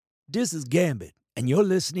This is Gambit, and you're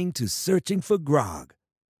listening to Searching for Grog.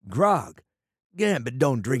 Grog. Gambit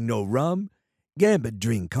don't drink no rum. Gambit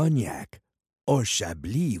drink cognac. Or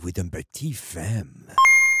Chablis with un petit femme.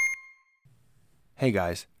 Hey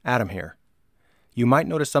guys, Adam here. You might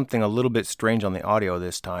notice something a little bit strange on the audio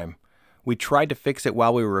this time. We tried to fix it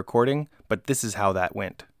while we were recording, but this is how that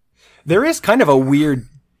went. There is kind of a weird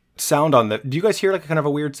sound on the... Do you guys hear like kind of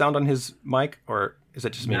a weird sound on his mic, or is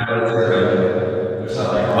it just me? Like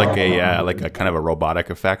a kind of a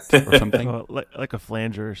robotic effect or something? Oh, like a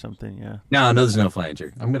flanger or something, yeah. No, there's no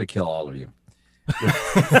flanger. I'm going to kill all of you.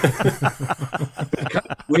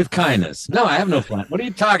 With kindness. No, I have no flanger. What are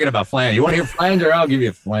you talking about, flanger? You want to hear flanger? I'll give you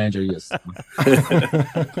a flanger. Yes.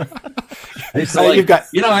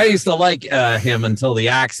 I used to like him until the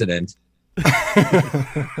accident.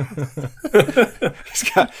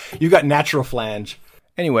 You got natural flange.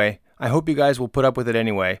 Anyway, I hope you guys will put up with it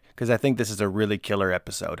anyway, because I think this is a really killer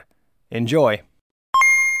episode. Enjoy.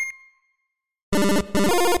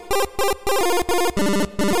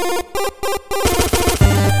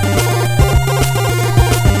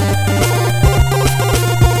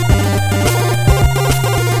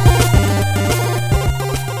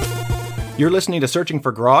 You're listening to Searching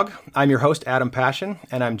for Grog. I'm your host, Adam Passion,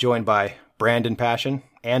 and I'm joined by Brandon Passion,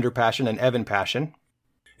 Andrew Passion, and Evan Passion.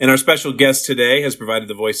 And our special guest today has provided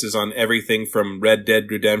the voices on everything from Red Dead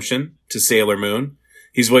Redemption to Sailor Moon.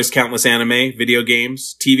 He's voiced countless anime, video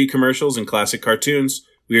games, TV commercials, and classic cartoons.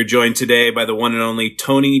 We are joined today by the one and only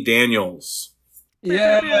Tony Daniels.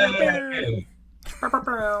 Yeah.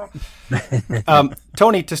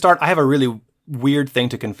 Tony, to start, I have a really weird thing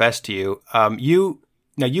to confess to you. You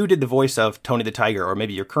did the voice of Tony the Tiger, or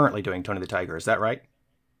maybe you're currently doing Tony the Tiger. Is that right?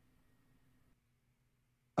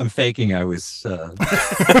 I'm faking. I was Frozen.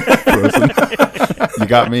 You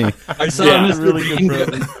got me. I saw Mr. Bean.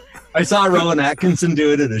 I saw Rowan Atkinson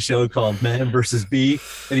do it at a show called Man vs. Bee,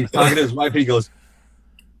 and he's talking to his wife, and he goes,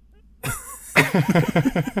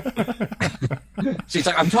 she's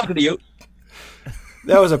like, I'm talking to you.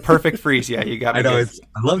 That was a perfect freeze. Yeah, you got me. I know.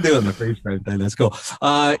 I love doing the freeze frame thing. That's cool.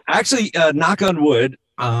 Actually, knock on wood.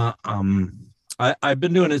 I've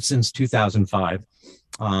been doing it since 2005.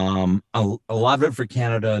 A lot of it for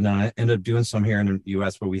Canada, and I ended up doing some here in the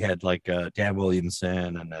U.S. where we had like Dan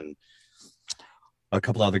Williamson and then a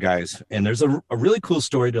couple other guys. And there's a really cool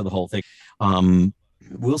story to the whole thing.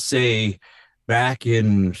 We'll say back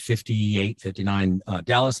in 58, 59,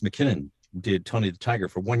 Dallas McKinnon did Tony the Tiger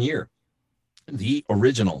for 1 year. The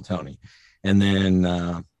original Tony. And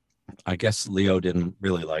then I guess Leo didn't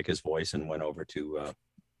really like his voice and went over to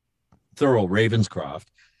Thurl Ravenscroft.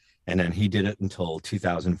 And then he did it until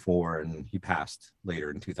 2004, and he passed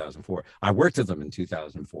later in 2004. I worked with him in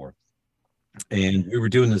 2004. And we were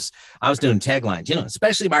doing this. I was doing taglines,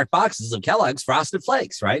 especially marked boxes of Kellogg's Frosted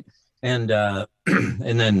Flakes, right? And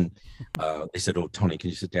and then they said, "Oh, Tony,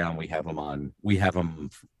 can you sit down? We have him on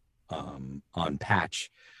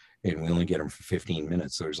patch, and we only get him for 15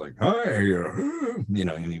 minutes." So he's like, "Hi," and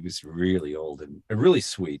he was really old and really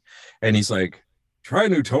sweet. And he's like, "Try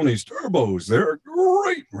new Tony's turbos. They're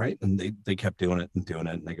great," right? And they kept doing it, and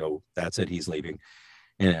they go, "That's it. He's leaving."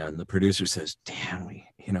 And the producer says, "Damn,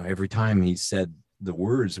 every time he said the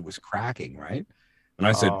words, it was cracking, right?" And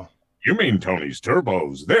I said, "You mean Tony's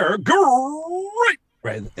turbos? They're great,"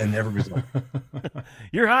 right? And everybody's like,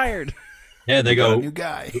 "You're hired." Yeah, they go, "New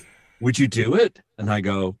guy. Would you do it?" And I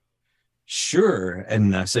go, "Sure."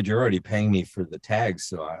 And I said, "You're already paying me for the tags,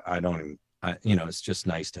 so I don't even, it's just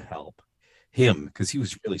nice to help him," because he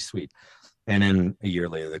was really sweet. And then a year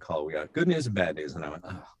later, they call, "We got good news and bad news." And I went,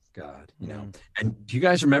 "Oh God," And do you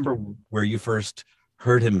guys remember where you first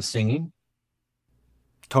heard him singing?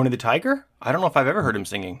 Tony the Tiger? I don't know if I've ever heard him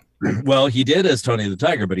singing. Well, he did as Tony the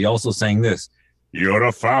Tiger, but he also sang this. "You're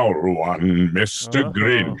a foul one, Mr.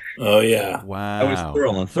 Grinch." Oh, yeah. Wow. That was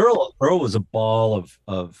Thurl. And Thurl was a ball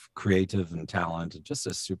of creative and talent, and just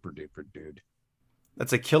a super duper dude.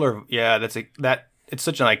 That's a killer. Yeah, it's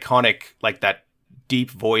such an iconic, like that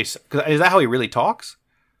deep voice. Is that how he really talks?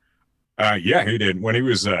 Yeah, he did. When he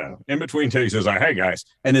was in between takes, he was like, "Hey guys."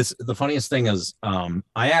 And it's the funniest thing is, I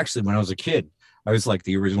actually, when I was a kid, I was like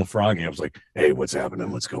the original Froggy. I was like, "Hey, what's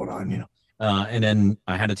happening? What's going on?" And then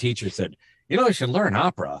I had a teacher who said, "You should learn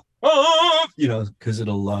opera, because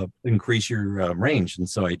it'll increase your range." And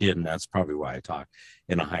so I did, and that's probably why I talk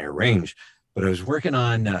in a higher range. But I was working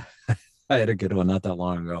on, I had a good one not that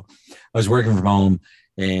long ago. I was working from home,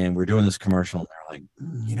 and we're doing this commercial, and they're like,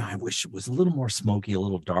 "I wish it was a little more smoky, a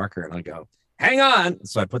little darker." And I go, "Hang on."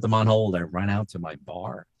 So I put them on hold. I ran out to my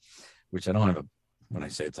bar, which I don't have when I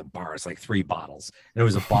say it's a bar, it's like 3 bottles. And it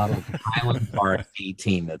was a bottle of Highland Park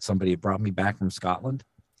 18 that somebody had brought me back from Scotland.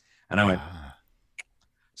 And I went,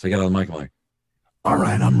 so I got on the mic, I'm like, all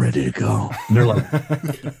right, I'm ready to go. And they're like,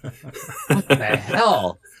 what the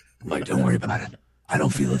hell? I'm like, don't worry about it. I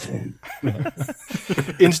don't feel a thing.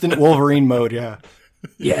 Instant Wolverine mode, yeah.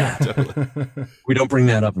 Yeah. We don't bring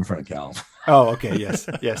that up in front of Cal. Oh, okay, yes.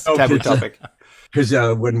 Oh, Taboo topic. Because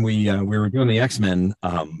when we were doing the X-Men,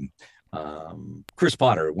 Chris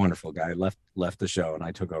Potter, a wonderful guy, left the show, and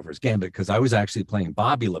I took over as Gambit because I was actually playing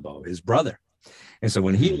Bobby LeBeau, his brother. And so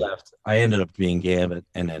when he left, I ended up being Gambit,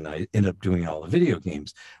 and then I ended up doing all the video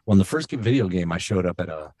games. Well, in the first video game, I showed up at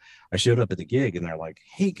the gig, and they're like,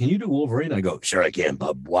 "Hey, can you do Wolverine?" I go, "Sure, I can,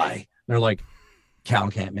 bub. Why?" And they're like,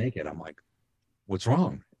 "Cal can't make it." I'm like, "What's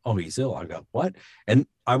wrong?" "Oh, he's ill." I go, "What?" And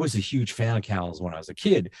I was a huge fan of Cal's when I was a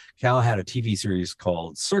kid. Cal had a TV series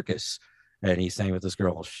called Circus, and he sang with this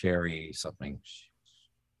girl, Sherry something.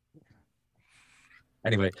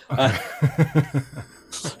 Anyway,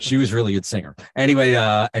 she was a really good singer. Anyway,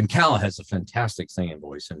 and Cal has a fantastic singing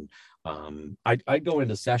voice. And I go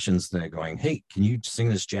into sessions there going, "Hey, can you sing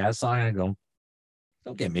this jazz song?" And I go,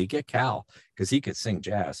 "Don't get me, get Cal," because he could sing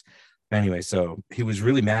jazz. Anyway, so he was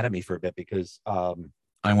really mad at me for a bit because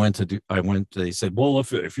they said, "Well,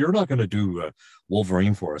 if you're not going to do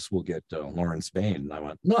Wolverine for us, we'll get Lawrence Bain." And I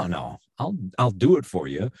went, no, I'll do it for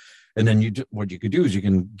you. And then what you could do is you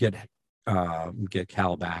can get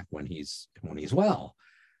Cal back when he's well.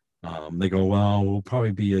 They go, "Well, we'll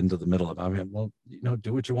probably be into the middle of it." I mean, well,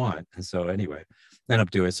 do what you want. And so anyway, ended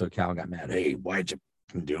up doing it. So Cal got mad. "Hey, why'd you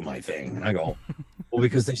do my thing?" And I go, "Well,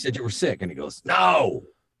 because they said you were sick." And he goes, "No."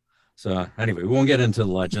 So anyway, we won't get into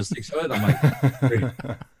the logistics of it. I'm like,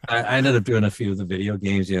 I ended up doing a few of the video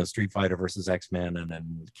games, Street Fighter versus X-Men, and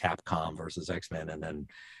then Capcom versus X-Men, and then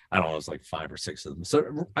I don't know, it was like 5 or 6 of them.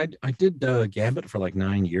 So I did Gambit for like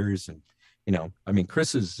 9 years, and I mean,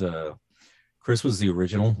 Chris was the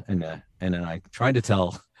original, and then I tried to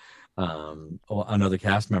tell another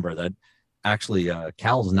cast member that actually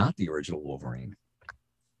Cal's not the original Wolverine.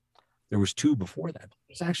 There was 2 before that.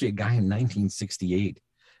 There's actually a guy in 1968.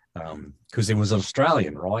 Because it was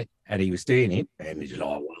Australian, right? And he was doing it, and he just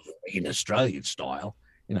in Australian style,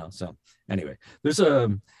 So anyway, there's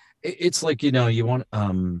it's like you want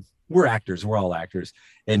we're actors, we're all actors,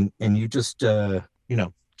 and you just do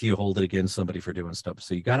you hold it against somebody for doing stuff?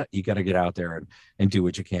 So you gotta get out there and do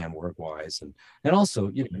what you can work wise, and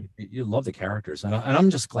also you love the characters, and I'm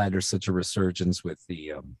just glad there's such a resurgence with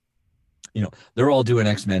the they're all doing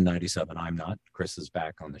X-Men 97. I'm not. Chris is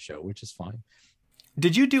back on the show, which is fine.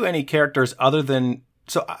 Did you do any characters other than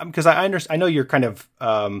because I understand? I know you're kind of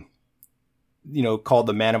called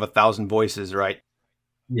the man of 1,000 voices, right?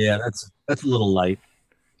 Yeah, that's a little light.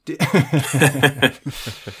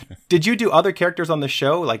 Did you do other characters on the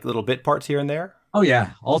show, like little bit parts here and there? Oh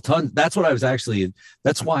yeah, all tons. That's what I was actually.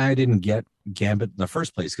 That's why I didn't get Gambit in the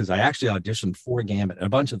first place, because I actually auditioned for Gambit and a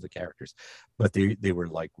bunch of the characters, but they were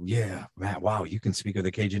like, "Yeah, Matt, wow, you can speak with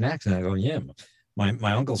a Cajun accent." I go, "Yeah.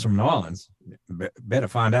 My uncle's from New Orleans. Better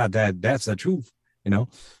find out that's the truth,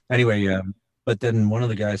 Anyway, but then one of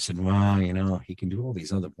the guys said, "Well, he can do all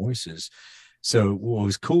these other voices." So what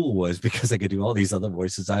was cool was because I could do all these other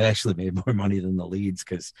voices, I actually made more money than the leads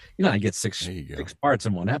because I get six parts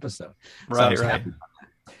in one episode. Right, so right.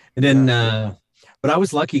 And then, but I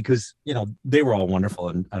was lucky because they were all wonderful,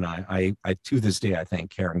 and I to this day I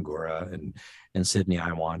thank Karen Gura and Sydney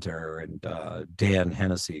Iwanter and Dan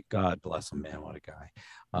Hennessy. God bless him, man, what a guy.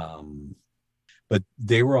 But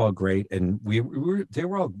they were all great, and they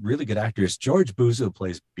were all really good actors. George Buzo, who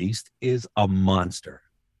plays Beast, is a monster,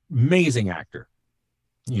 amazing actor.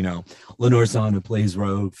 Lenore Zahn, who plays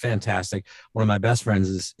Rogue, fantastic. One of my best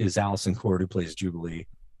friends is Allison Cord, who plays Jubilee.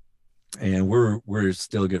 And we're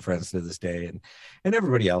still good friends to this day, and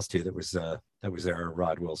everybody else too that was there,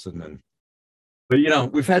 Rod Wilson, but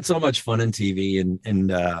we've had so much fun in TV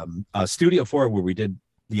and Studio 4 where we did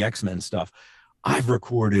the X-Men stuff. I've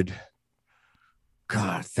recorded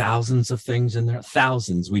thousands of things in there,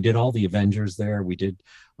 thousands. We did all the Avengers there. We did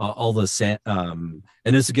all the and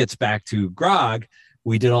this gets back to Grog.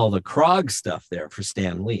 We did all the Krog stuff there for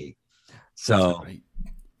Stan Lee. So.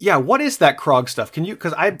 Yeah, what is that Krog stuff? Can you?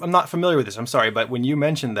 Because I'm not familiar with this. I'm sorry, but when you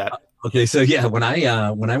mentioned that, okay. So yeah, when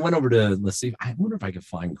I went over to, let's see, I wonder if I could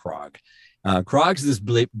find Krog. Krog's this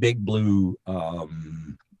big blue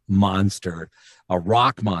monster, a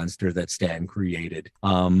rock monster that Stan created.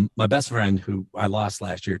 My best friend, who I lost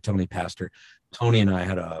last year, Tony Pastor. Tony and I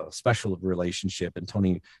had a special relationship, and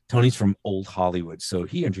Tony's from old Hollywood, so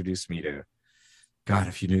he introduced me to. God,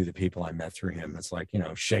 if you knew the people I met through him, it's like,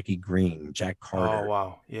 Shecky Green, Jack Carter. Oh,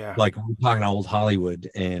 wow. Yeah. Like we're talking old Hollywood,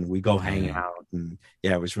 and we go hang out, and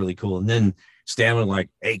yeah, it was really cool. And then Stan was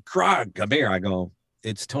like, "Hey, Krog, come here." I go,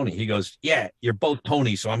 it's Tony. He goes, yeah, you're both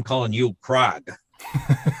Tony, so I'm calling you Krog.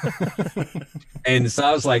 And so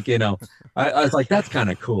I was like, I was like, that's kind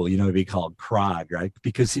of cool, to be called Krog, right?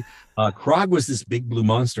 Because Krog was this big blue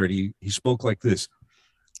monster, and he spoke like this,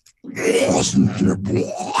 and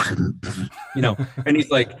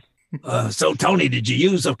he's like, so Tony, did you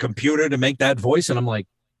use a computer to make that voice? And I'm like,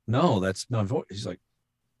 no, that's not voice. He's like,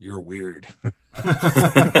 you're weird.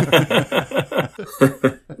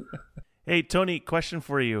 Hey, Tony, question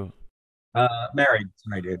for you. Married.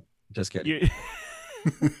 Sorry, dude. Just kidding.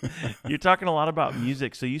 You're talking a lot about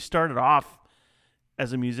music. So you started off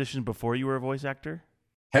as a musician before you were a voice actor?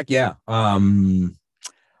 Heck yeah. I'll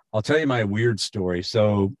tell you my weird story.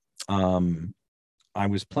 So I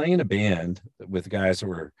was playing in a band with guys who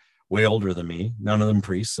were way older than me, none of them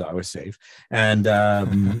priests, so I was safe. And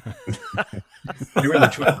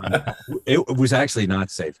it was actually not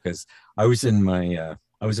safe because I was in my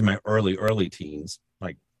early teens,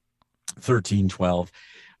 like 13, 12.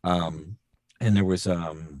 And there was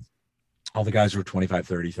all the guys were 25,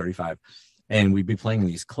 30, 35, and we'd be playing in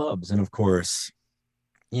these clubs. And of course,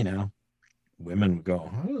 women would go,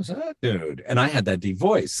 who's that dude? And I had that deep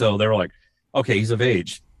voice. So they were like, okay, he's of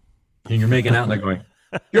age. And you're making out, and they're going,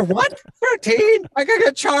 you're what? 13? I gotta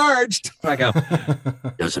get charged. I go,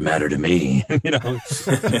 doesn't matter to me.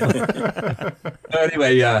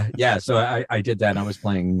 Anyway, yeah. So I did that, and I was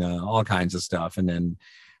playing all kinds of stuff. And then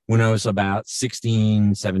when I was about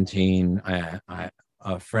 16, 17,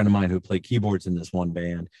 a friend of mine who played keyboards in this one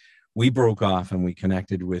band, we broke off and we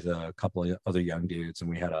connected with a couple of other young dudes, and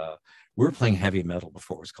we were playing heavy metal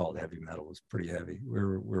before it was called heavy metal. It was pretty heavy. We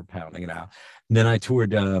were pounding it out. And then I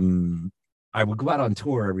toured. I would go out on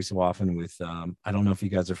tour every so often with, I don't know if you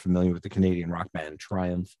guys are familiar with the Canadian rock band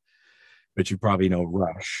Triumph, but you probably know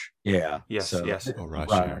Rush. Yeah. Yes. Yes. Oh, Rush.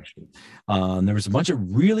 There was a bunch of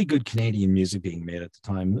really good Canadian music being made at the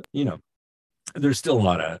time. There's still a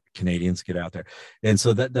lot of Canadians get out there. And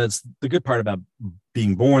so that's the good part about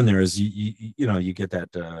being born there is, you get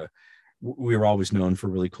that, we were always known for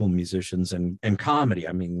really cool musicians and comedy.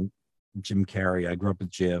 I mean, Jim Carrey, I grew up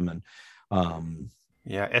with Jim, and,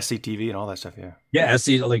 yeah, SCTV and all that stuff. Yeah. Yeah.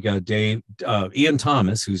 Like Dave, Ian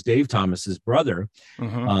Thomas, who's Dave Thomas's brother,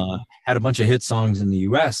 had a bunch of hit songs in the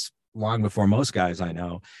US long before most guys I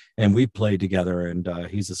know. And we played together, and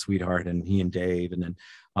he's a sweetheart, and he and Dave. And then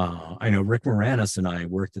I know Rick Moranis and I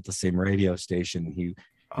worked at the same radio station.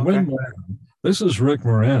 This is Rick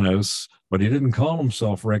Moranis, but he didn't call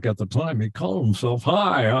himself Rick at the time. He called himself,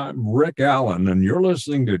 hi, I'm Rick Allen, and you're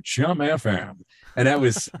listening to Chum FM. And it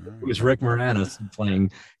was Rick Moranis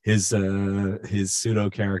playing his pseudo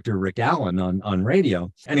character Rick Allen on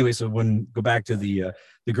radio. Anyway, so go back to the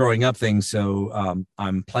growing up thing. So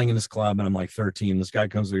I'm playing in this club, and I'm like 13. This guy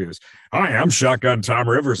comes and goes, hi, I'm Shotgun Tom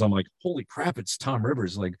Rivers. I'm like, holy crap, it's Tom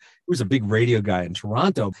Rivers. Like, he was a big radio guy in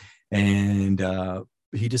Toronto, and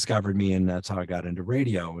he discovered me, and that's how I got into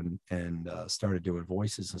radio and started doing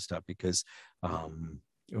voices and stuff, because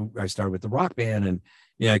I started with the rock band, and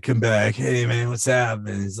I come back, hey man, what's up?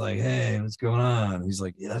 And he's like, hey, what's going on? And he's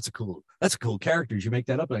like, yeah, that's a cool character. Did you make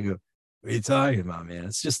that up? And I go, what are you talking about, man?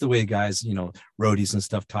 It's just the way guys, roadies and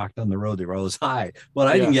stuff talked on the road. They were always high. Well,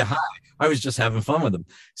 I didn't get high. I was just having fun with them.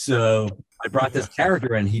 So I brought this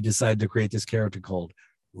character, and he decided to create this character called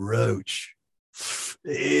Roach.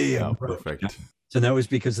 Yeah, perfect. So that was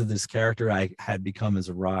because of this character I had become as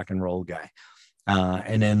a rock and roll guy.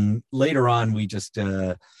 And then later on,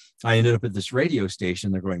 I ended up at this radio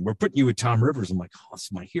station. They're going, we're putting you with Tom Rivers. I'm like, oh,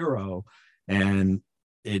 it's my hero. And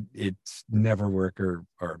it's never work or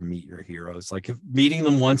meet your heroes. Like, if meeting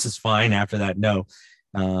them once is fine. After that, no.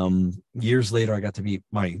 Years later, I got to meet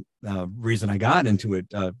my reason I got into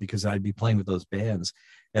it, because I'd be playing with those bands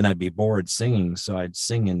and I'd be bored singing. So I'd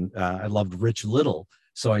sing, and I loved Rich Little.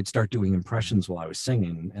 So I'd start doing impressions while I was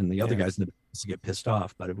singing, and the other guys in the business get pissed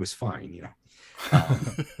off, but it was fine,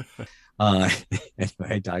 Anyway,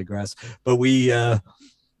 I digress. But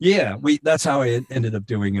that's how I ended up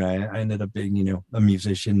doing. I ended up being, a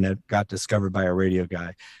musician that got discovered by a radio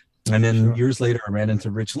guy. And then years later, I ran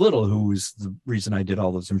into Rich Little, who was the reason I did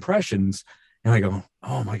all those impressions. And I go,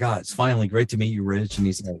 oh my God, it's finally great to meet you, Rich. And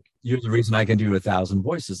he's like, you're the reason I can do 1,000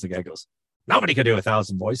 voices. The guy goes, nobody can do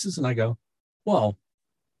 1,000 voices. And I go, well,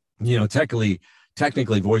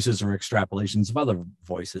 technically voices are extrapolations of other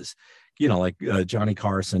voices, like Johnny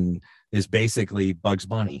Carson is basically Bugs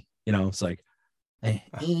Bunny. It's like,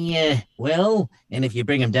 yeah, well, and if you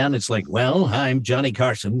bring him down, it's like, well, I'm Johnny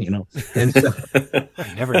Carson, and so,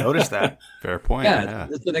 I never noticed that. Fair point. Yeah,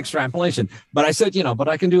 it's an extrapolation. But I said, but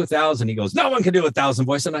I can do 1,000. He goes, no one can do 1,000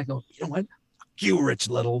 voices. And I go, you know what? You Rich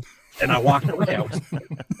Little. And I walked away. I was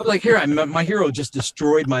like, here, my hero just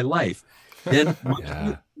destroyed my life. Then,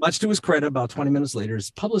 much to his credit, about 20 minutes later, his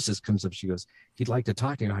publicist comes up. She goes, he'd like to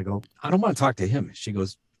talk to you. I go, I don't want to talk to him. She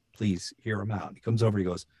goes, please hear him out. He comes over. He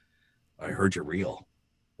goes, I heard you're real.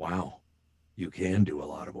 Wow. You can do a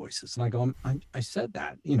lot of voices. And I go, I said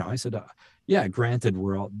that, I said, yeah, granted,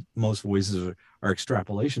 most voices are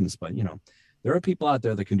extrapolations, but there are people out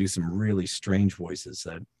there that can do some really strange voices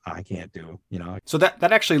that I can't do, So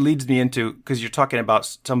that actually leads me into, because you're talking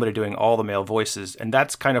about somebody doing all the male voices, and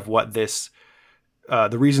that's kind of what this,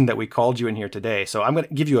 the reason that we called you in here today. So I'm going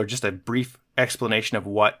to give you just a brief explanation of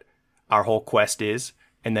what our whole quest is,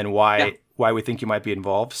 and then why we think you might be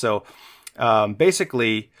involved. So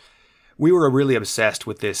basically, we were really obsessed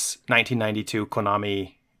with this 1992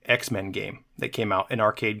 Konami X-Men game that came out, an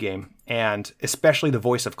arcade game, and especially the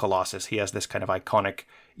voice of Colossus. He has this kind of iconic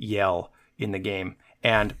yell in the game.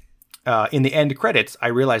 And in the end credits, I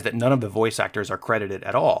realized that none of the voice actors are credited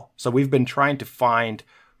at all. So we've been trying to find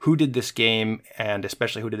who did this game, and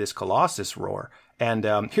especially who did this Colossus roar. And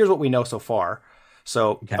here's what we know so far.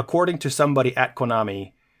 So according to somebody at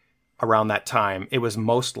Konami around that time, it was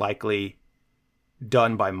most likely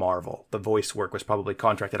done by Marvel. The voice work was probably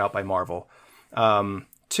contracted out by Marvel.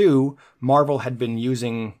 Two, Marvel had been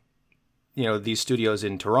using, these studios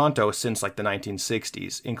in Toronto since like the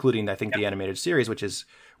 1960s, including, I think, the animated series, which is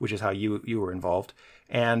how you were involved.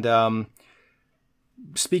 And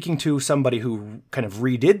speaking to somebody who kind of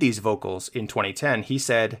redid these vocals in 2010, he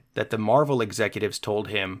said that the Marvel executives told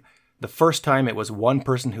him the first time it was one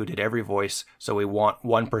person who did every voice, so we want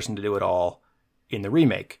one person to do it all in the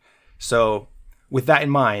remake. So with that in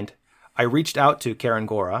mind, I reached out to Karen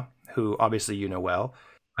Gora, who obviously you know well.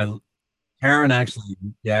 Karen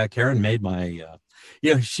made my,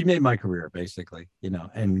 she made my career basically,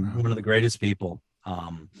 and one of the greatest people,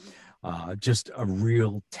 just a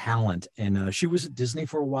real talent. And she was at Disney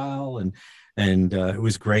for a while, and it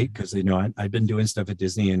was great because, I've been doing stuff at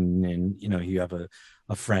Disney, and you have a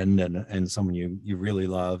friend and someone you really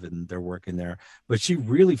love, and they're working there. But she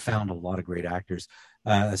really found a lot of great actors.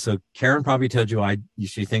 So Karen probably told you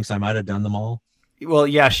she thinks I might have done them all. Well,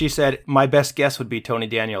 yeah, she said my best guess would be Tony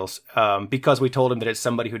Daniels, because we told him that it's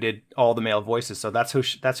somebody who did all the male voices. So that's who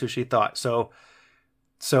she thought. So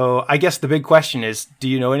I guess the big question is, do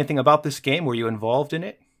you know anything about this game? Were you involved in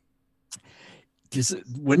it?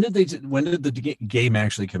 When did the game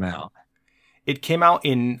actually come out? It came out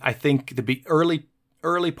in, I think, the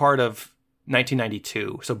early part of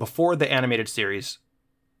 1992. So before the animated series.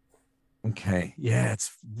 Okay. Yeah,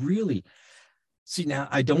 it's really... See, now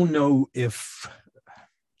I don't know if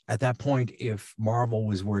at that point, if Marvel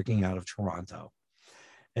was working out of Toronto,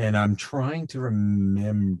 and I'm trying to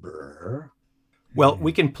remember. Well,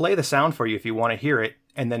 we can play the sound for you if you want to hear it.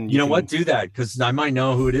 And then you know what? Do that, because I might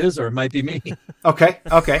know who it is, or it might be me. Okay.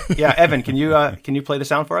 Yeah. Evan, can you play the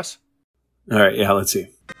sound for us? All right. Yeah, let's see.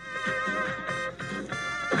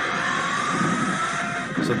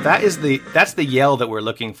 So that's the yell that we're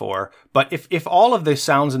looking for. But if all of the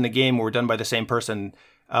sounds in the game were done by the same person,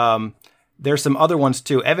 there's some other ones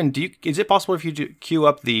too. Evan, is it possible if you cue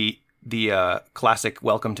up the classic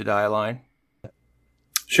 "Welcome to Die" line?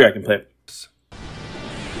 Sure, I can play it.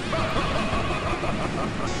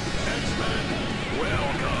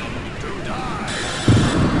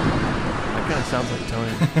 That kind of sounds like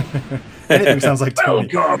Tony. Anything sounds like Tony.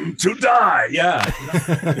 Welcome to Die. Yeah.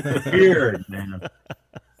 Weird, man.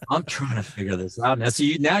 I'm trying to figure this out now. So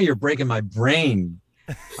now you're breaking my brain.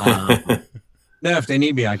 Now, if they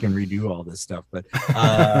need me, I can redo all this stuff. But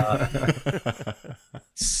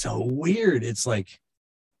so weird. It's like,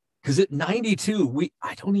 because at 92,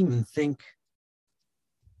 I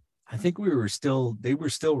think they were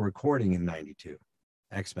still recording in 92.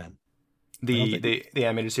 X-Men. The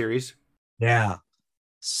animated series. Yeah.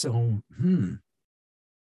 So, I'm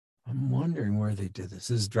wondering where they did this.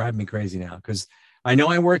 This is driving me crazy now, because I know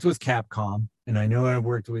I worked with Capcom, and I know I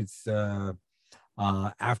worked with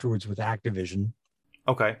afterwards with Activision.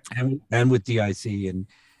 Okay. And with DIC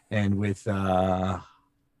and with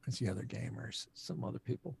what's the other gamers? Some other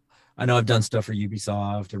people. I know I've done stuff for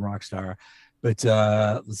Ubisoft and Rockstar, but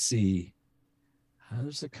let's see.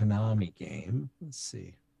 There's a Konami game. Let's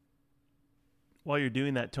see. While you're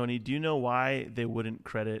doing that, Tony, do you know why they wouldn't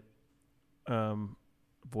credit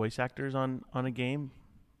voice actors on a game?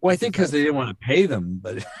 Well, I think because they didn't want to pay them,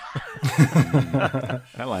 but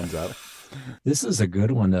that lines up. This is a good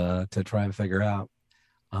one to try and figure out.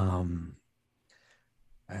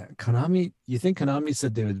 Konami, you think Konami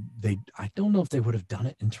said I don't know if they would have done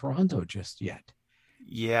it in Toronto just yet.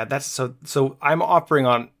 Yeah, that's so I'm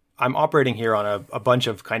operating here on a bunch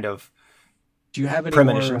of kind of do you have any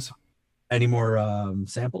premonitions. Any more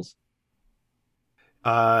samples?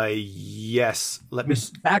 Yes. Let me.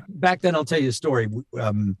 Back then, I'll tell you a story.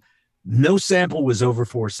 No sample was over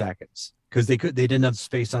 4 seconds because they didn't have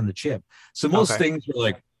space on the chip. So most things were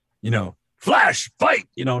like, flash, fight,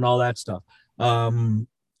 and all that stuff.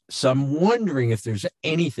 So I'm wondering if there's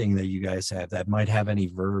anything that you guys have that might have any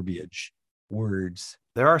verbiage, words.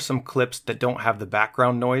 There are some clips that don't have the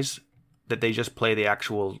background noise, that they just play the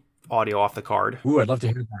actual audio off the card. Ooh, I'd love to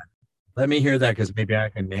hear that. Let me hear that because maybe I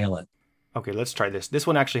can nail it. Okay, let's try this. This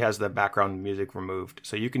one actually has the background music removed.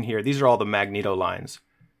 So you can hear, these are all the Magneto lines.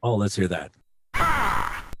 Oh, let's hear that.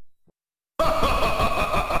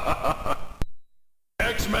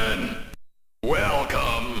 X-Men,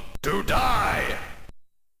 welcome to die.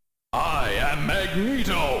 I am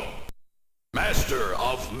Magneto, master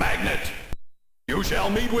of Magnet. You shall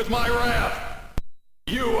meet with my wrath.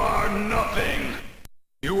 You are nothing.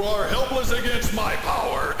 You are helpless against my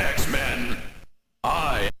power, X-Men.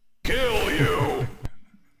 I kill you.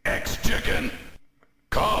 X-Chicken,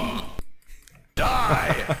 come,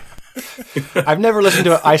 die. I've never listened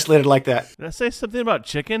to it isolated like that. Did I say something about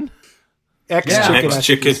chicken? X-Chicken.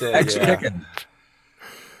 X-Chicken. X-Chicken.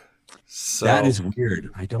 So, That is weird.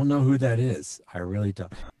 I don't know who that is. I really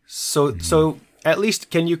don't. So at least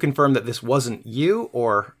can you confirm that this wasn't you,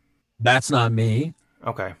 or? That's not me.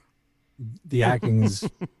 Okay. The acting's...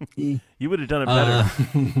 You would have done it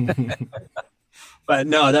better. But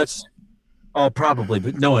no, that's... Oh, probably.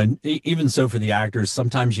 But no, and even so for the actors,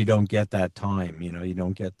 sometimes you don't get that time. You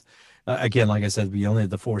don't get... again, like I said, we only had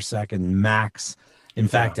the 4-second max. In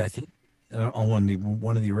fact, I think on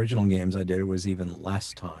one of the original games I did, it was even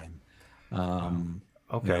less time.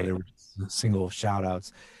 Okay. There were single shout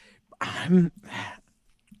outs. I'm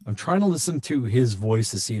trying to listen to his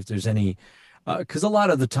voice to see if there's any, because a lot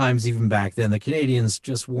of the times, even back then, the Canadians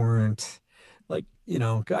just weren't like,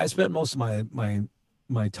 I spent most of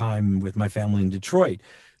my time with my family in Detroit.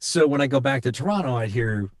 So when I go back to Toronto, I'd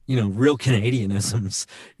hear, real Canadianisms,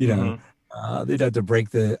 they'd have to break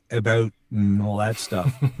the about and all that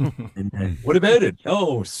stuff. And what about it?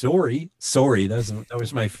 Oh, sorry. That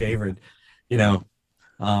was my favorite,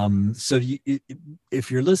 So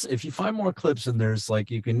if you're listening, if you find more clips and there's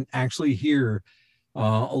like, you can actually hear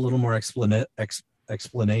a little more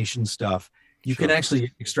explanation stuff. You can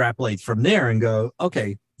actually extrapolate from there and go,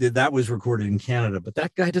 okay, that was recorded in Canada, but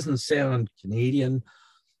that guy doesn't sound Canadian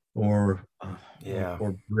or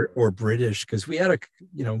British, because we had a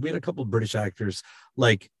couple of British actors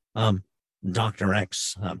like Dr.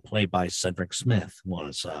 X, played by Cedric Smith,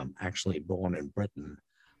 was actually born in Britain.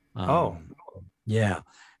 Yeah,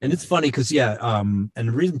 and it's funny because and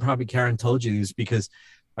the reason probably Karen told you is because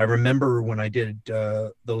I remember when I did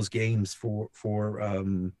those games for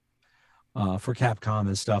Capcom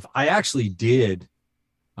and stuff, I actually did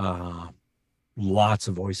lots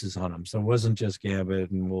of voices on them. So it wasn't just Gambit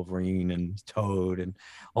and Wolverine and Toad and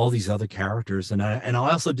all these other characters. And I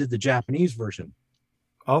also did the Japanese version.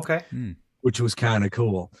 Okay. Which was kind of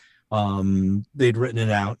cool. They'd written it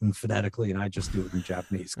out and phonetically, and I just do it in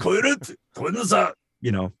Japanese.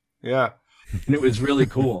 Yeah. And it was really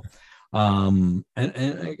cool. And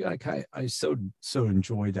I so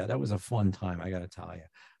enjoyed that. That was a fun time, I got to tell you.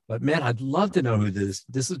 But man, I'd love to know who this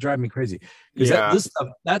is driving me crazy, because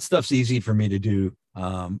that stuff's easy for me to do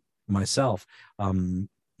myself.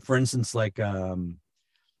 For instance, like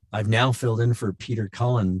I've now filled in for Peter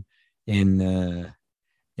Cullen in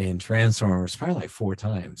Transformers probably like 4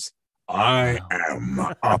 times. I am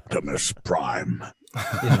Optimus Prime.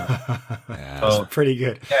 That's pretty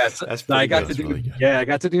good. Yeah, that's pretty I got good. to do. Really good. Yeah, I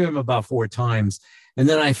got to do him about 4 times, and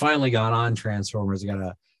then I finally got on Transformers.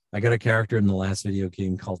 I got a character in the last video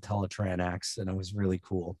game called Teletran X, and it was really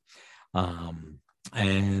cool.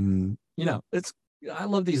 And I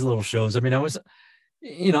love these little shows. I mean,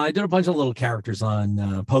 I did a bunch of little characters on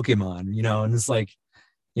Pokemon, and it's like,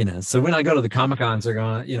 so when I go to the Comic-Cons, they're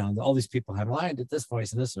going, all these people have, I did this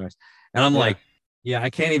voice and this voice. And I'm like, I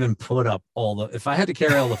can't even put up if I had to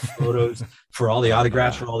carry all the photos for all the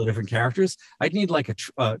autographs for all the different characters, I'd need like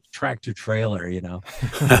a tractor trailer,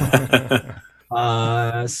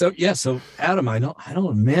 So Adam, I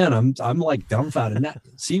don't, man, I'm like dumbfounded. Now,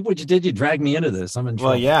 see what you did? You dragged me into this. I'm in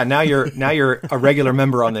trouble. Well, yeah, now you're a regular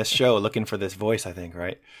member on this show looking for this voice, I think,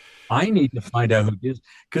 right? I need to find out who it is,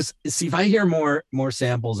 because see, if I hear more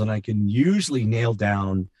samples, and I can usually nail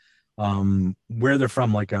down where they're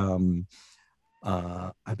from. Like I've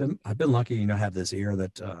been lucky, have this ear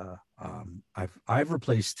that I've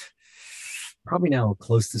replaced probably now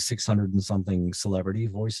close to 600 and something celebrity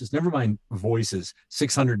voices. Never mind voices,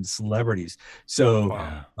 600 celebrities.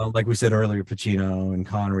 So like we said earlier, Pacino and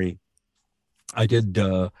Connery. I did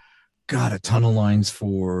got a ton of lines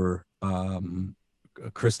for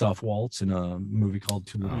Christoph Waltz in a movie called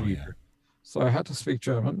Tulip Leader. So I had to speak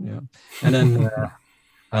German, yeah. And then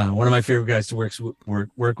one of my favorite guys to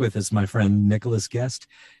work with is my friend Nicholas Guest.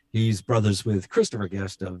 He's brothers with Christopher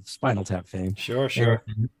Guest of Spinal Tap fame. Sure.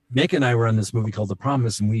 And Nick and I were on this movie called The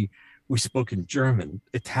Promise, and we spoke in German,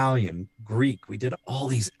 Italian, Greek. We did all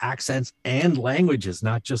these accents and languages,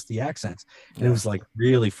 not just the accents. And it was like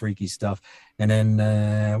really freaky stuff. And then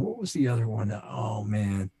what was the other one? Oh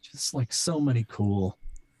man, just like so many cool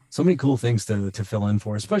things to fill in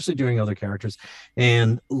for, especially doing other characters.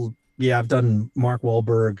 And yeah, I've done Mark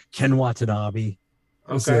Wahlberg, Ken Watanabe.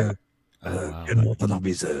 Okay. Ken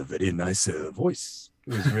Watanabe's a very nice voice.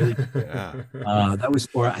 It was really that was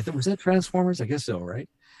for was that Transformers? I guess so, right?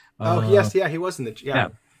 Yes, he was in the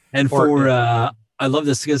And I love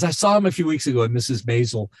this because I saw him a few weeks ago at Mrs.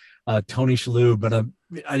 Maisel, Tony Shalhoub, but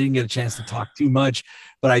I didn't get a chance to talk too much.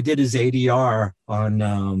 But I did his ADR on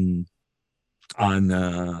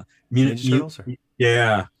Ninja Turtles, or?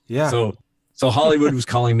 Yeah. So Hollywood was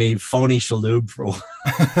calling me Phony Shalhoub for a while.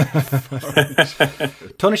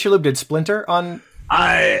 Tony Shalhoub did Splinter on.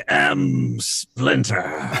 I am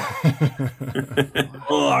Splinter.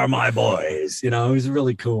 Who are my boys? It was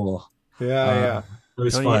really cool. Yeah. It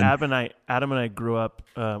was Tony, fun. Adam and I grew up.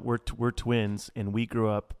 We're twins, and we grew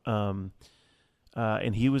up. And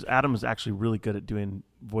Adam was actually really good at doing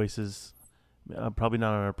voices. Probably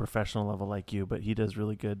not on a professional level like you, but he does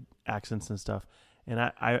really good accents and stuff. And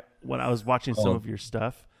I when I was watching some of your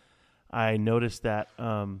stuff, I noticed that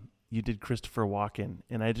you did Christopher Walken,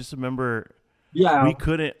 and I just remember. Yeah, we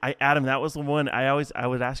couldn't. Adam, that was the one I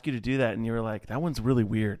would ask you to do that, and you were like, "That one's really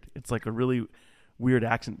weird. It's like a really weird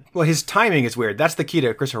accent." Well, his timing is weird. That's the key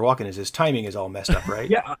to Christopher Walken. Is his timing is all messed up, right?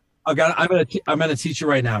 Yeah, I'm gonna teach you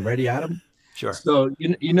right now. Ready, Adam? Sure. So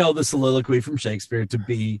you know the soliloquy from Shakespeare: to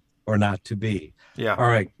be or not to be. Yeah. All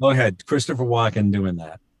right, go ahead, Christopher Walken doing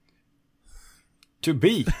that. To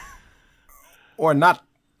be or not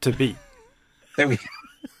to be. There we.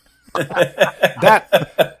 That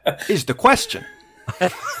is the question.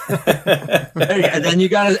 And then you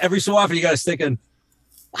got to, every so often, you got to stick in,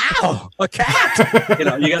 wow, a cat. You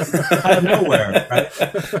got to out of nowhere,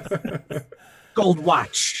 right? Gold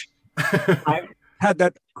watch. I had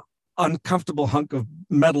that uncomfortable hunk of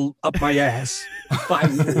metal up my ass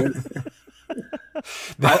 5 years.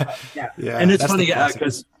 And it's funny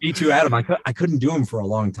because me too, Adam, I couldn't do him for a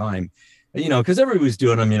long time, because everybody was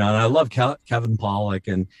doing them, and I love Kevin Pollak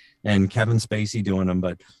and Kevin Spacey doing them,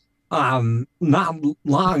 but not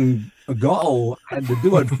long ago I had to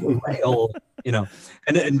do it for real,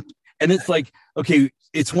 and it's like, okay,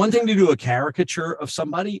 it's one thing to do a caricature of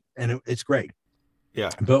somebody and it's great,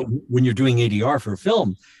 but when you're doing ADR for a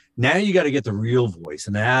film, now you got to get the real voice,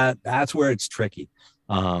 and that's where it's tricky.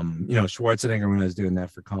 Schwarzenegger, when I was doing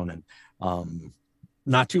that for Conan,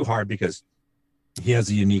 not too hard because he has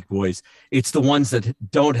a unique voice. It's the ones that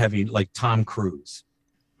don't have any, like Tom Cruise.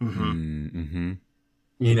 Mm-hmm.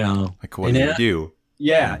 Like what do you do?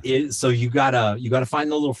 Yeah. So you gotta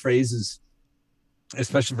find the little phrases,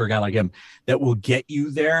 especially for a guy like him, that will get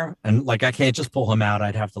you there. And like, I can't just pull him out.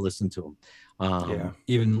 I'd have to listen to him.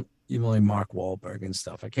 Even like Mark Wahlberg and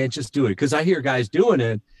stuff. I can't just do it because I hear guys doing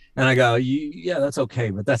it and I go, yeah, that's okay,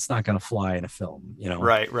 but that's not going to fly in a film,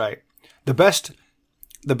 Right. The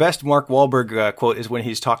best Mark Wahlberg quote is when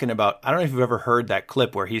he's talking about, I don't know if you've ever heard that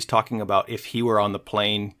clip where he's talking about if he were on the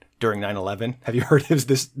plane during 9/11. Have you heard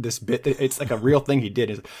this bit? It's like a real thing he did.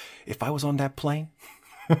 Is, if I was on that plane,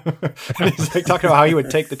 and he's like talking about how he would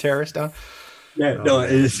take the terrorists down. Yeah, no,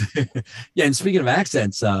 it is. Yeah, and speaking of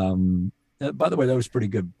accents, by the way, that was pretty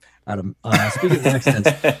good, Adam. Speaking of accents,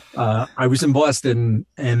 I was in Boston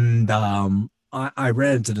and I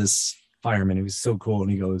ran into this fireman. He was so cool,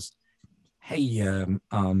 and he goes, "Hey,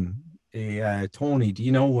 Tony, do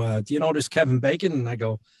you know this Kevin Bacon?" And I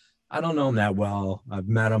go, "I don't know him that well. I've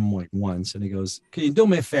met him like once." And he goes, "Can you do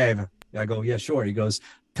me a favor?" I go, "Yeah, sure." He goes,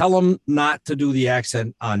 "Tell him not to do the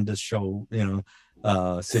accent on this show,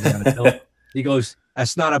 City on a Hill." He goes,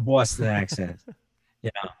 "That's not a Boston accent,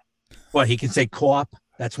 Well, he can say co-op.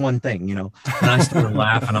 That's one thing, And I started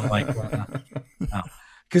laughing. I'm like, no.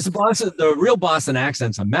 Because the real Boston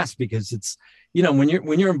accent's a mess because it's, when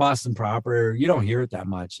you're in Boston proper, you don't hear it that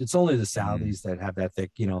much. It's only the Southies that have that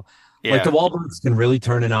thick, like the Wahlbergs can really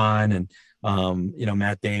turn it on, and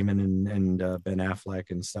Matt Damon and Ben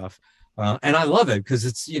Affleck and stuff. And I love it because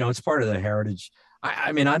it's, it's part of the heritage.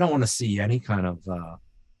 I mean, I don't want to see any kind of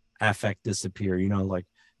affect disappear, like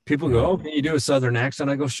people go, "Oh, can you do a Southern accent?"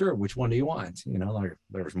 I go, "Sure. Which one do you want?" Like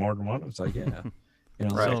there's more than one. It's like, yeah,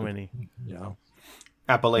 so many,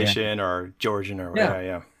 Appalachian or Georgian or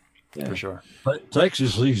whatever. Yeah. For sure. But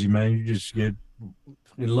Texas is easy, man. You just get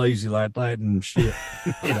lazy like that and shit.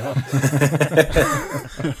 Not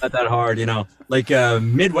that hard, Like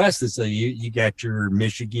Midwest is you got your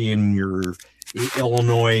Michigan, your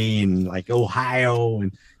Illinois, and like Ohio,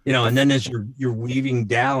 and and then as you're weaving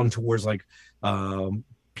down towards like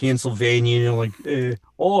Pennsylvania, like and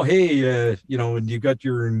you got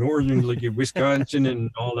your northern, like your Wisconsin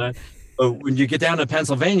and all that. But when you get down to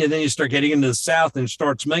Pennsylvania, then you start getting into the South and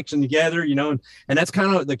starts mixing together, and that's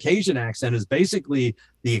kind of the Cajun accent is basically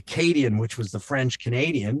the Acadian, which was the French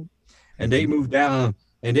Canadian, and they moved down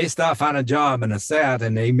and they start finding a job in the South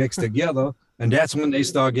and they mix together, and that's when they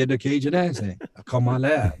start getting the Cajun accent. Come on,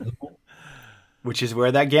 there. Which is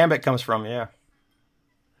where that gambit comes from, yeah.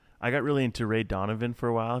 I got really into Ray Donovan for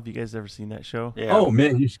a while. Have you guys ever seen that show? Yeah. Oh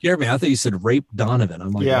man, you scared me. I thought you said Rape Donovan.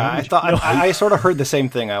 I'm like, yeah, I thought I sort of heard the same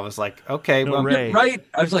thing. I was like, okay, No, well, Ray. right.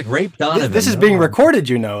 I was like, Rape Donovan. this is being recorded,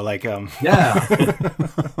 like Yeah.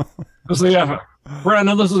 This is the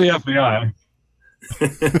Brandon, this is the FBI.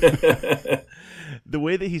 The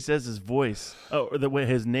way that he says his voice, or the way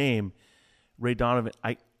his name, Ray Donovan,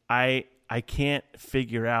 I can't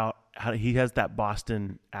figure out how he has that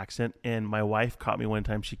Boston accent. And my wife caught me one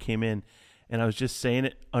time. She came in, and I was just saying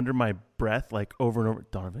it under my breath, like over and over,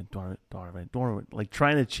 Donovan, like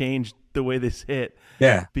trying to change the way this hit.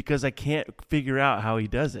 Yeah. Because I can't figure out how he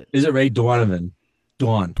does it. Is it Ray Donovan?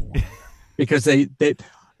 Dawn. Because again,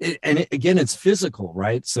 it's physical,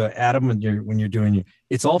 right? So Adam, when you're doing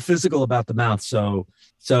it's all physical about the mouth. So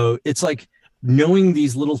it's like knowing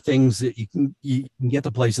these little things that you can get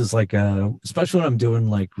to places like especially when I'm doing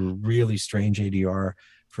like really strange ADR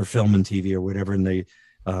for film and TV or whatever. And they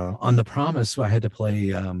on The Promise, I had to play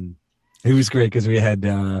it was great because we had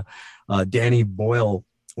Danny Boyle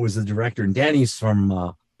was the director, and Danny's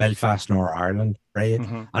from Belfast, Northern Ireland, right?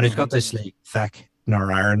 Mm-hmm. And he's got this like thick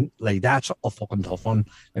Northern Ireland, like that's a fucking tough one.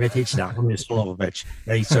 Let me teach that one, you son of a bitch,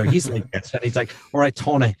 right? So he's like this, and he's like, all right,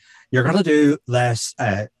 Tony, you're gonna do this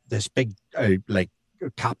big like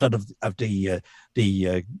captain of the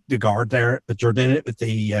guard there, but you're doing it with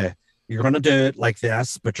the you're gonna do it like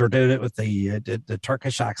this, but you're doing it with the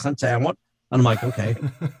Turkish accent. Say what? And I'm like, okay.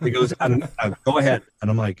 He goes, and go ahead.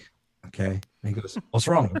 And I'm like, okay. And he goes, what's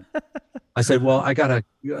wrong? I said, well, I gotta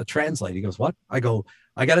translate. He goes, what? I go,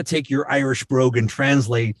 I gotta take your Irish brogue and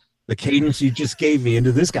translate the cadence you just gave me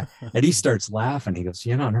into this guy. And he starts laughing. He goes,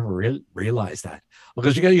 I never realized that.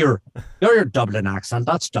 Because you got your Dublin accent.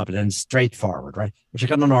 That's Dublin, straightforward, right? But you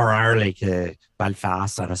got an Ireland,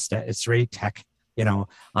 Belfast, and it's really tech,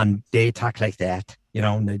 and they talk like that,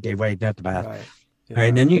 and they wait at the bath. Right. Yeah. Right,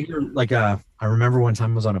 and then you hear like I remember one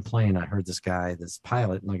time I was on a plane. I heard this guy, this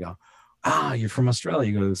pilot, and I go, you're from Australia?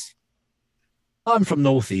 He goes, I'm from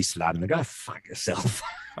Northeast London. I go, fuck yourself.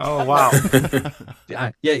 Oh, wow.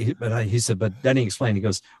 He said, but then he explained, he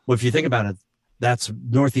goes, well, if you think about it, that's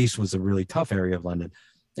Northeast was a really tough area of London.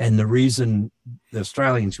 And the reason the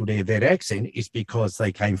Australians would have that accent is because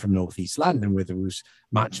they came from Northeast London, where there was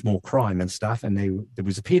much more crime and stuff. And there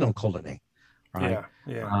was a penal colony. Right.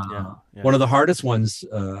 Yeah. One of the hardest ones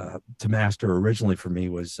to master originally for me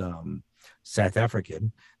was South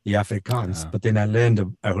African, the Afrikaans, but then I learned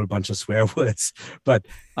a whole bunch of swear words. But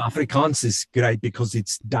Afrikaans is great because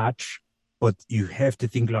it's Dutch, but you have to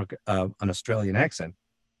think like an Australian accent.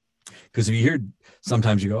 Because if you hear,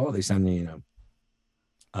 sometimes you go, they sound,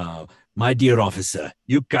 my dear officer,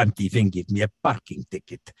 you can't even give me a parking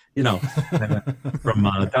ticket, from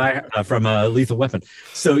Lethal Weapon.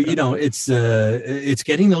 So, it's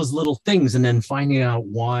getting those little things and then finding out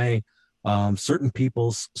why certain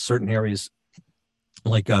people's certain areas,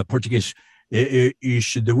 like Portuguese,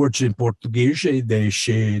 the words in Portuguese,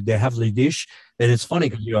 they have like this. And it's funny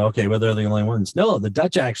because you go, okay, well, they're the only ones. No, the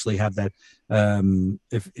Dutch actually have that.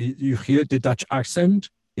 If you hear the Dutch accent,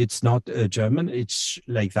 it's not German. It's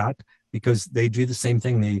like that because they do the same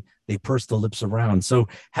thing. They purse the lips around. So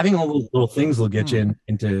having all those little things will get you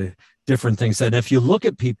into different things. And if you look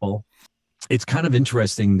at people, it's kind of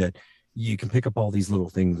interesting that you can pick up all these little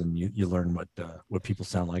things and you learn what people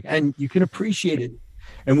sound like, and you can appreciate it.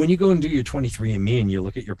 And when you go and do your 23andMe and you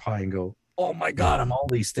look at your pie and go, oh my God, I'm all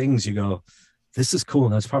these things, you go, this is cool.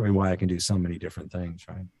 And that's probably why I can do so many different things,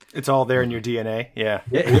 right? It's all there in your DNA. Yeah.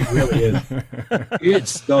 Yeah, it really is.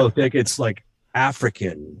 It's so thick. It's like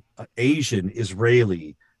African, Asian,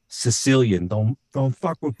 Israeli, Sicilian. Don't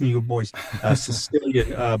fuck with me, you boys.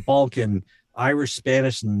 Sicilian, Balkan, Irish,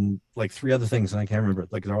 Spanish, and like 3 other things. And I can't remember.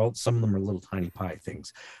 Like some of them are little tiny pie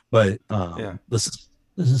things. But the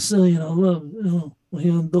Sicilian, I love, what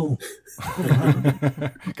you do?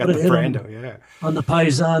 Got the Brando, yeah. On the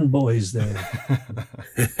Paisan boys there.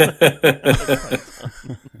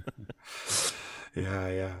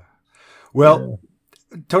 Yeah. Well,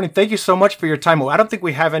 Tony, thank you so much for your time. Well, I don't think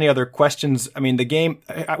we have any other questions. I mean, the game,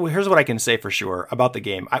 here's what I can say for sure about the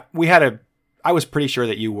game. I was pretty sure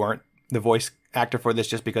that you weren't the voice actor for this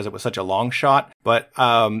just because it was such a long shot. But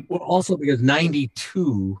Well, also because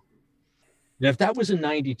 92, if that was in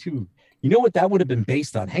 92, you know what that would have been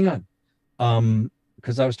based on? Hang on.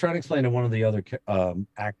 Because I was trying to explain to one of the other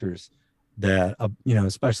actors that,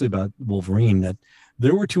 especially about Wolverine, that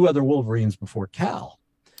there were 2 other Wolverines before Cal.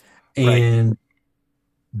 And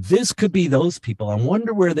this could be those people. I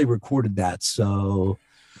wonder where they recorded that. So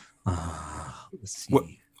let's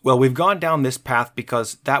see. Well, we've gone down this path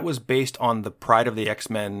because that was based on the Pride of the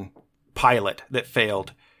X-Men pilot that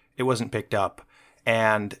failed. It wasn't picked up.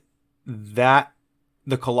 And the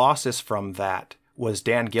Colossus from that was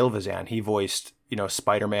Dan Gilvezan. He voiced,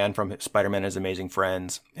 Spider-Man from Spider-Man and His Amazing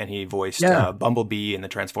Friends, and he voiced Bumblebee in the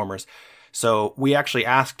Transformers. So we actually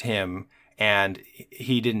asked him, and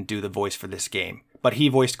he didn't do the voice for this game, but he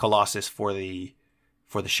voiced Colossus for the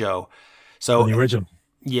show. So the original.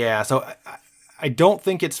 Yeah. So I don't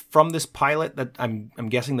think it's from this pilot. That I'm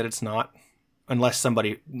guessing that it's not, unless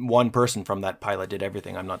one person from that pilot did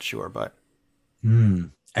everything. I'm not sure, but.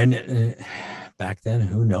 And back then,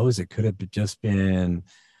 who knows? It could have just been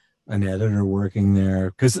an editor working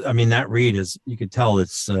there. Because that read is, you could tell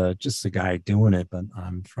it's just a guy doing it. But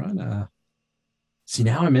I'm trying to see,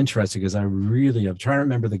 now I'm interested because I'm trying to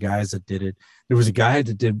remember the guys that did it. There was a guy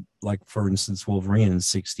that did, like, for instance, Wolverine in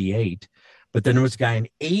 68, but then there was a guy in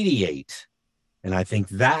 88. And I think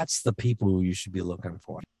that's the people who you should be looking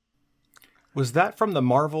for. Was that from the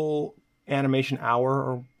Marvel Animation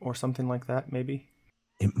Hour or something like that, maybe?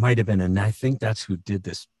 It might have been, and I think that's who did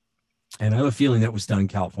this. And I have a feeling that was done in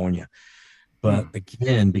California. But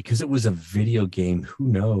again, because it was a video game, who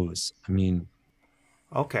knows?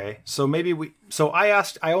 Okay, so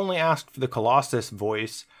I only asked for the Colossus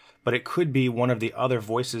voice, but it could be one of the other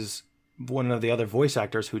voice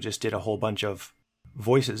actors who just did a whole bunch of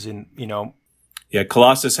voices in, Yeah,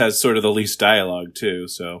 Colossus has sort of the least dialogue too,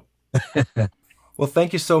 so. Well,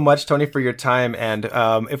 thank you so much, Tony, for your time. And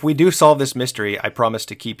if we do solve this mystery, I promise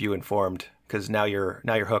to keep you informed, because now you're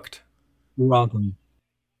hooked. You're welcome.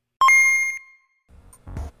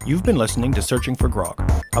 You've been listening to Searching for Grog,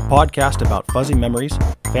 a podcast about fuzzy memories,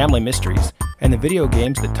 family mysteries, and the video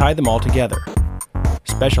games that tie them all together.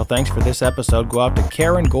 Special thanks for this episode go out to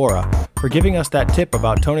Karen Gora for giving us that tip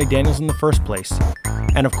about Tony Daniels in the first place.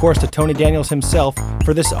 And of course to Tony Daniels himself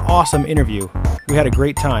for this awesome interview. We had a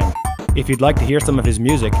great time. If you'd like to hear some of his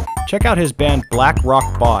music, check out his band Black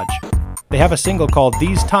Rock Bodge. They have a single called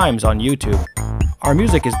These Times on YouTube. Our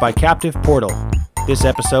music is by Captive Portal. This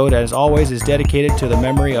episode, as always, is dedicated to the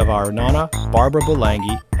memory of our Nana, Barbara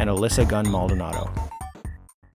Bulangi, and Alyssa Gunn Maldonado.